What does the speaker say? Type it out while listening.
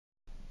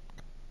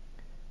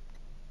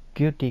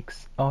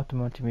Goodix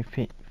automotive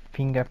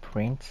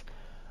fingerprint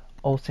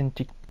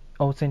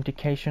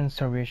authentication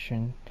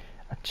solution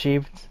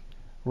achieved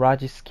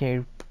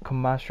large-scale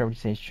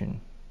commercialization.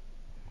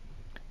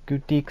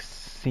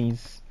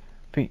 Goodix's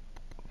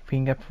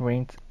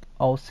fingerprint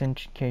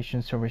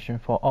authentication solution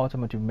for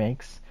automotive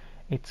makes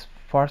its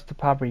first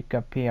public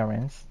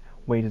appearance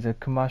with the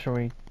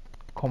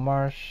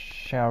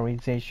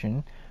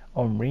commercialization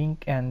on Ring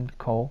 &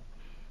 Co.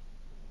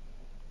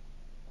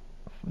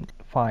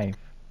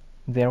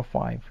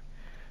 505.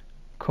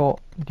 Co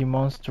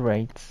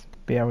demonstrates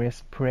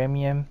various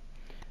premium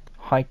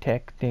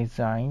high-tech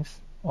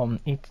designs on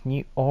its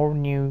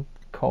all-new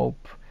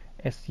coupe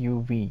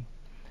SUV,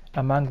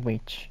 among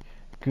which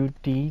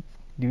Goodix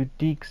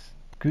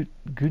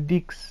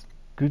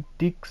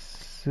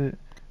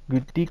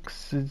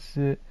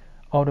Goodix's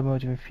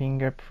automotive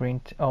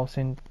fingerprint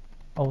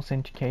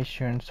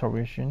authentication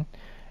solution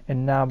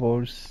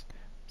enables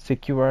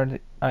secure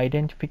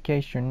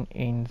identification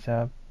in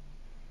the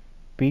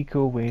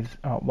vehicle with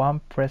a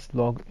one-press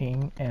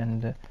login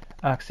and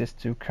access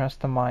to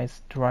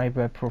customized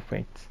driver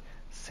profile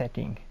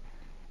setting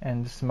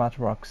and smart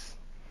locks.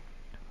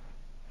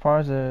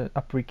 Further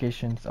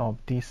applications of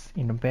this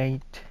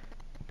innovative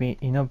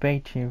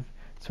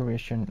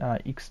solution are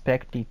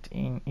expected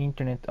in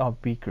Internet of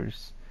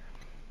Vehicles,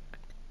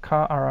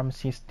 car alarm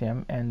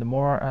system, and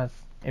more as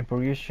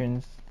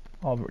evolutions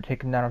of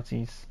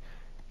technologies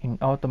in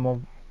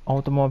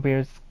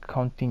automobiles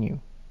continue.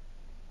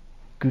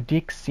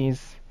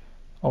 Goodix's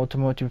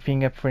automotive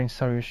fingerprint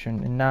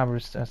solution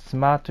enables a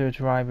smarter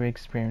driver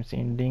experience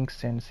in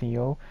Lynx and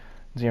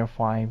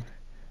CO05.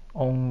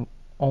 On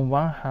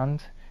one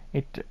hand,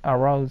 it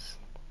allows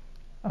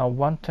a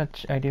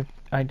one-touch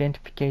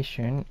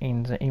identification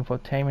in the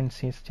infotainment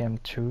system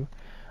to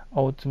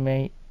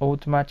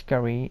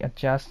automatically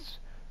adjust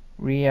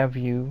rear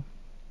view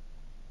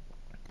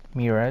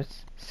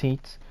mirrors,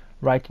 seats,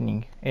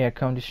 lighting, air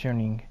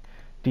conditioning,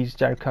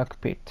 digital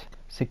cockpit,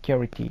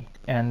 security,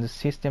 and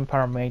system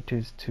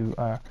parameters to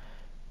a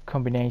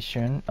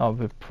combination of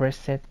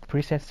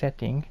preset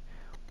setting,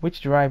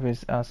 which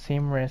drives a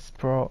seamless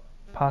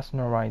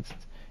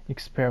personalized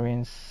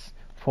experience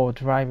for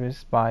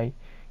drivers by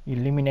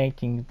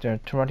eliminating the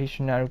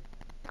traditional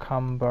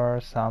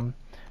cumbersome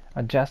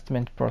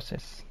adjustment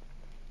process.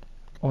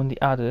 On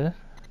the other,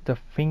 the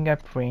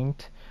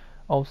fingerprint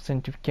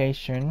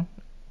authentication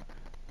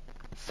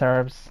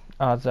serves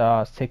as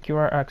a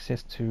secure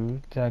access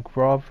to the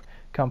glove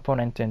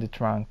component and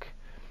trunk,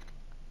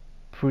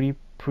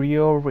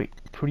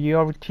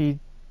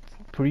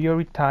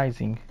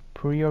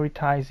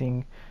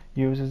 prioritizing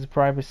users'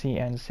 privacy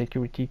and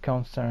security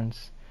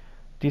concerns.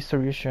 This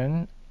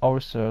solution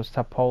also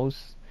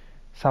supports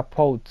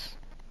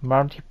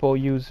multiple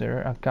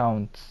user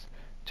accounts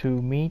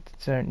to meet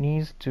the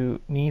needs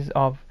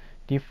of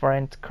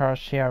different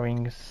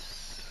car-sharing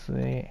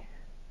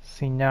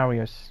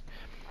scenarios.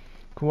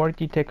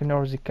 Quality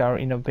technological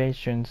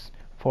innovations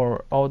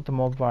for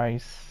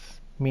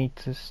automobiles meet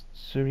the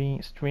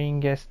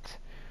stringent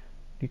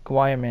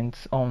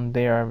requirements on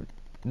their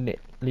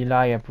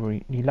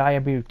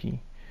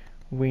reliability.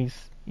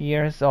 With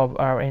years of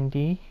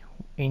R&D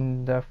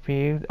in the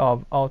field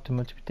of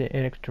automotive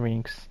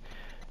electronics,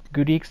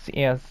 Goodix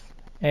is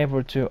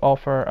able to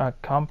offer a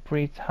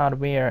complete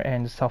hardware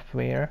and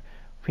software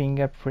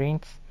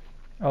fingerprint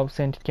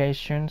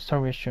authentication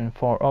solution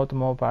for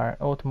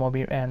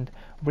automobile and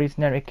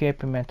original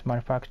equipment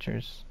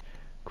manufacturers,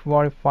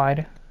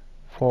 qualified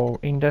for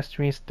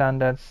industry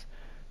standards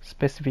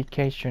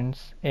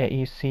specifications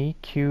AEC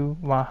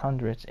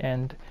Q100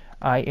 and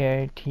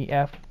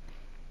IATF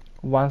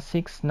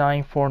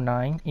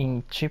 16949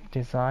 in chip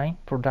design,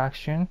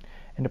 production,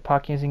 and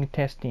packaging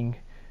testing.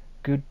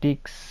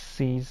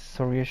 Goodix's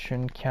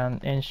solution can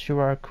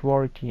ensure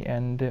quality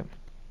and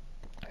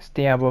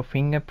stable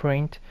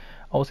fingerprint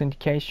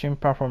authentication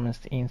performance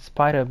in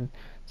spite of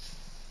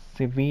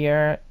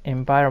severe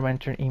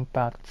environmental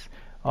impacts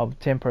of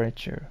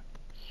temperature,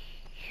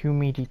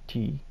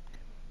 humidity,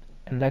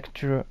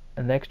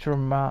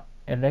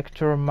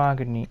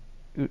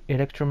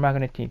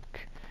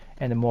 electromagnetic,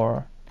 and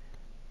more.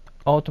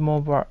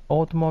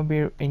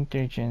 Automobile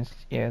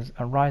intelligence is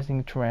a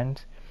rising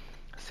trend,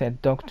 said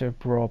Dr.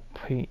 Bro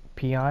Pi,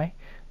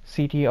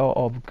 CTO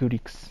of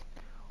Goodix.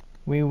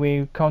 We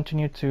will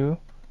continue to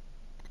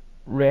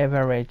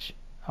leverage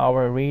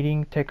our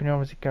leading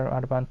technological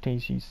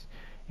advantages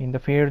in the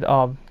field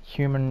of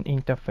human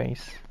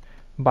interface,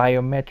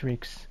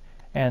 biometrics,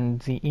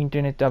 and the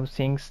Internet of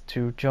Things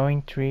to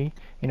jointly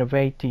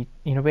innovate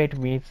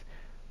with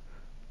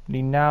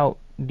renowned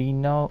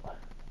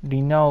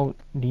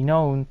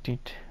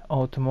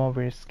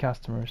automobile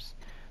customers.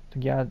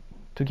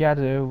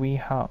 Together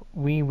we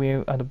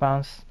will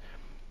advance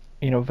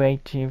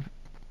innovative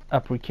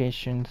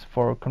applications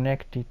for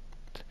connected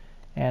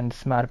and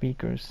smart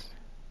vehicles,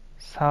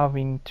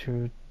 serving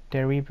to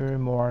deliver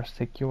more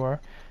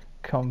secure,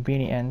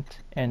 convenient,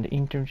 and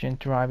intelligent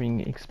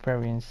driving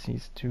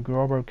experiences to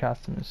global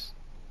customers.